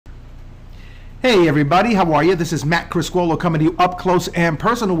Hey everybody, how are you? This is Matt Criscuolo coming to you up close and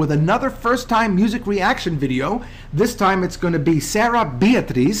personal with another first-time music reaction video. This time it's going to be Sarah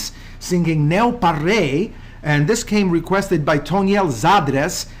Beatriz singing Pare, and this came requested by Toniel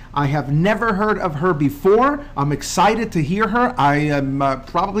Zadres. I have never heard of her before. I'm excited to hear her. I am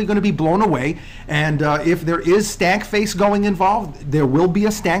probably going to be blown away. And if there is stank face going involved, there will be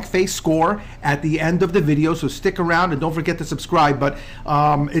a stank face score at the end of the video. So stick around and don't forget to subscribe. But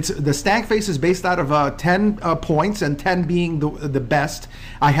the stank face is based out of 10 points, and 10 being the best.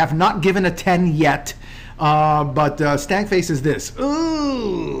 I have not given a 10 yet. But stank face is this.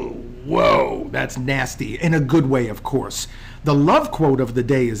 Ooh, whoa, that's nasty. In a good way, of course. The love quote of the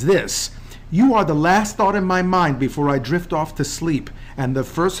day is this: "You are the last thought in my mind before I drift off to sleep, and the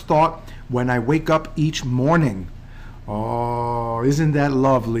first thought when I wake up each morning." Oh, isn't that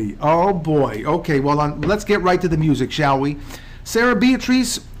lovely? Oh boy. Okay, well, let's get right to the music, shall we? Sarah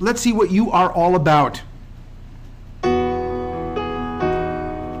Beatriz, let's see what you are all about.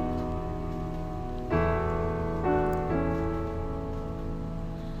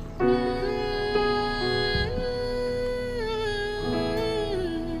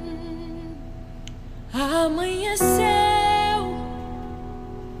 Amanheceu,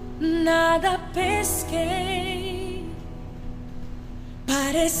 nada pesquei.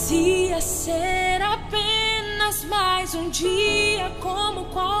 Parecia ser apenas mais um dia como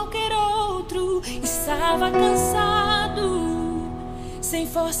qualquer outro. Estava cansado, sem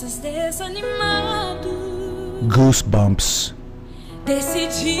forças, desanimado. Goosebumps.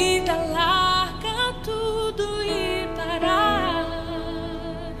 Decidida a largar tudo e parar.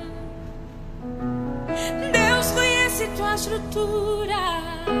 Deus conhece tua estrutura,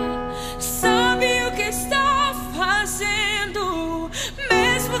 sabe o que está fazendo.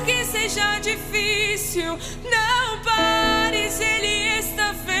 Mesmo que seja difícil, não pares, Ele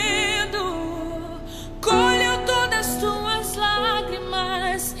está vendo. Colheu todas as tuas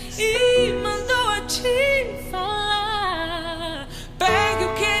lágrimas e mandou a te falar. Pegue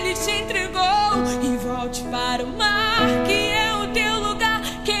o que Ele te entregou e volte para o mar, que é o teu lugar.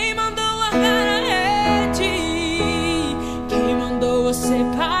 Quem mandou largar a rede? Quem mandou você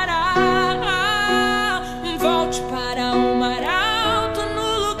parar? Volte para o mar alto,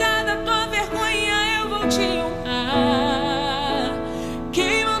 no lugar da tua vergonha eu vou te honrar.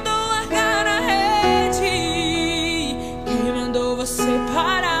 Quem mandou largar a rede? Quem mandou você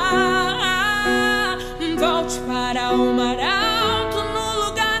parar? Volte para o mar alto, no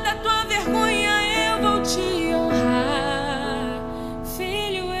lugar da tua vergonha eu vou te honrar.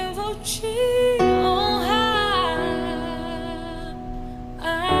 Filho, eu vou te honrar.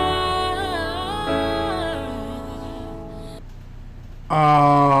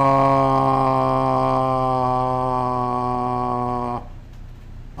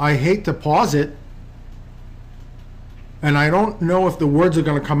 I hate to pause it, and I don't know if the words are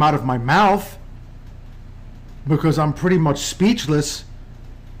going to come out of my mouth because I'm pretty much speechless,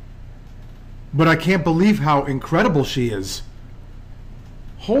 but I can't believe how incredible she is.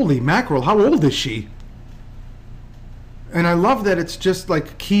 Holy mackerel, how old is she? And I love that it's just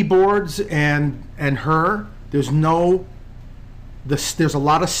like keyboards and her. There's a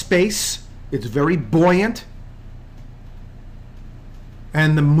lot of space. It's very buoyant.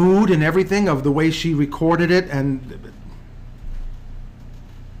 And the mood and everything of the way she recorded it, and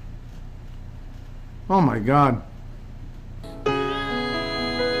oh my God.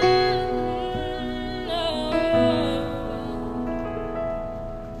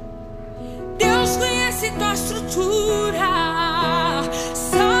 Deus conhece tua estrutura,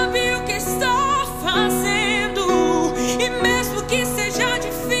 sabe o que está fazendo, e mesmo que seja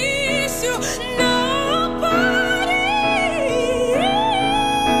difícil, não pares.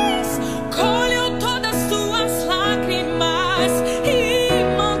 Colheu todas as tuas lágrimas e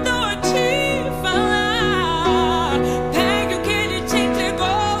mandou a te falar. Pegue o que Ele te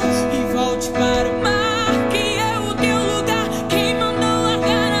entregou e volte para o mar, que é o teu lugar. Quem mandou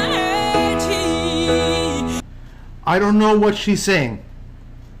largar a rede? I don't know what she's saying,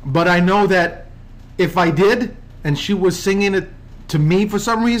 but I know that if I did and she was singing it to me for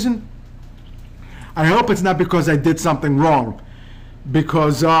some reason, I hope it's not because I did something wrong,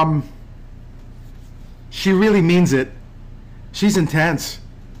 because she really means it. She's intense.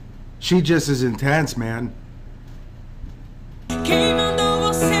 She just is intense, man. Quem mandou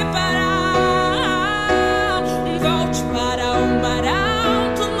você parar? Volte para o mar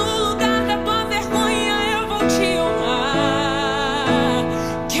alto, no lugar da tua vergonha eu vou te honrar.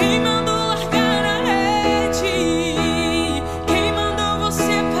 Quem mandou largar a rede? Quem mandou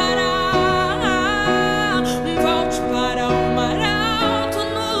você parar? Volte para o mar alto,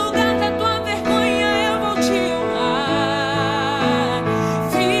 no lugar da tua vergonha.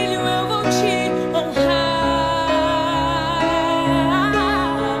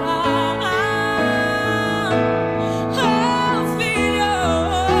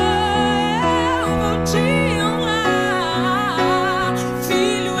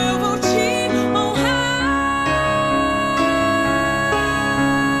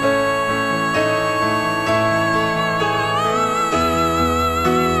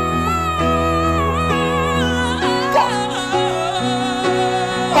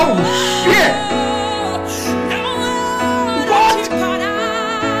 Oh, shit! What?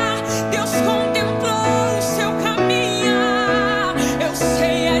 Deus contemplou o seu caminhar. Eu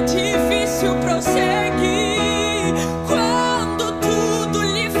sei, é difícil prosseguir quando tudo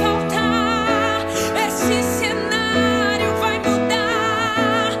lhe faltar. Esse cenário vai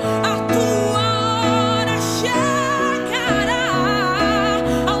mudar. A tua hora chegará.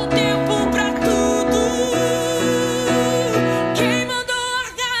 Há um tempo pra tudo. Quem mandou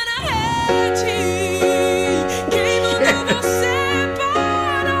largar a rede? Quem mandou você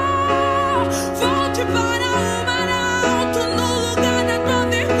parar? Volte para o mar alto. No lugar da tua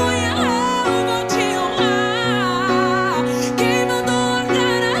vergonha eu vou te honrar. Quem mandou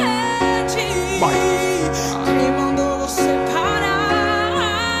largar a rede? Quem mandou você parar?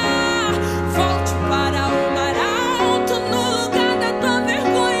 Volte para o mar alto. No lugar da tua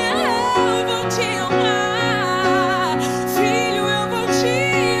vergonha eu vou te honrar. Filho, eu vou te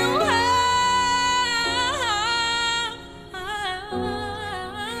honrar.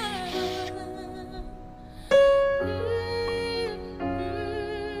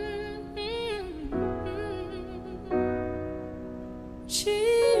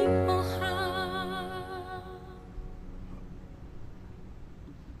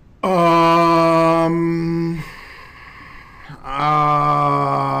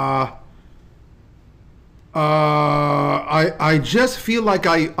 I just feel like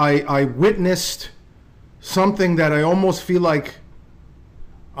I witnessed something that I almost feel like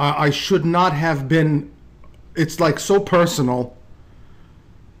I should not have been. It's like so personal,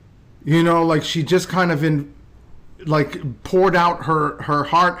 you know, like she just kind of like poured out her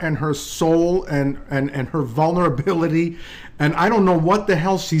heart and her soul and her vulnerability, and I don't know what the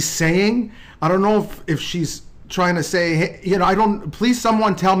hell she's saying. I don't know if she's trying to say, hey, you know, please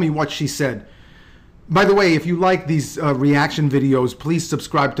someone tell me what she said. By the way, if you like these reaction videos, please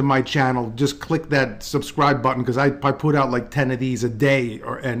subscribe to my channel. Just click that subscribe button, because I put out like 10 of these a day,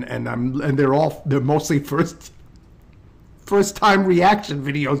 and they're mostly first time reaction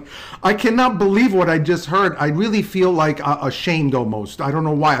videos. I cannot believe what I just heard. I really feel like ashamed almost. I don't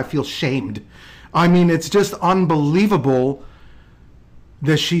know why I feel shamed. I mean, it's just unbelievable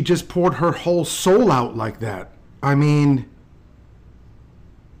that she just poured her whole soul out like that. I mean,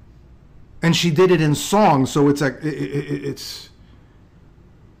 and she did it in song, so it's like it's.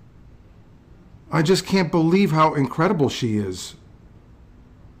 I just can't believe how incredible she is.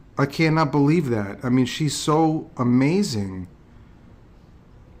 I cannot believe that. I mean, she's so amazing.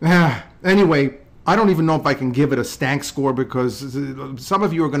 Anyway, I don't even know if I can give it a stank score, because some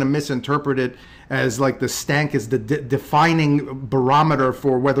of you are going to misinterpret it as like the stank is the defining barometer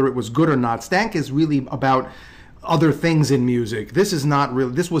for whether it was good or not. Stank is really about other things in music. This is not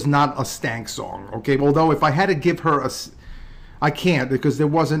really. This was not a stank song, okay? Although if I had to give her I can't, because there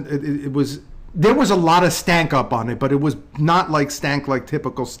wasn't. There was a lot of stank up on it, but it was not like stank, like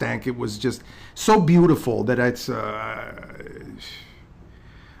typical stank. It was just so beautiful that it's. I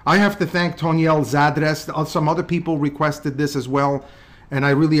have to thank Toniel Zadres. Some other people requested this as well, and I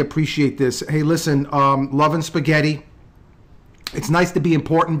really appreciate this. Hey, listen, love and spaghetti. It's nice to be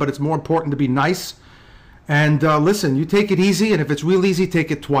important, but it's more important to be nice. And listen, you take it easy, and if it's real easy,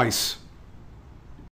 take it twice.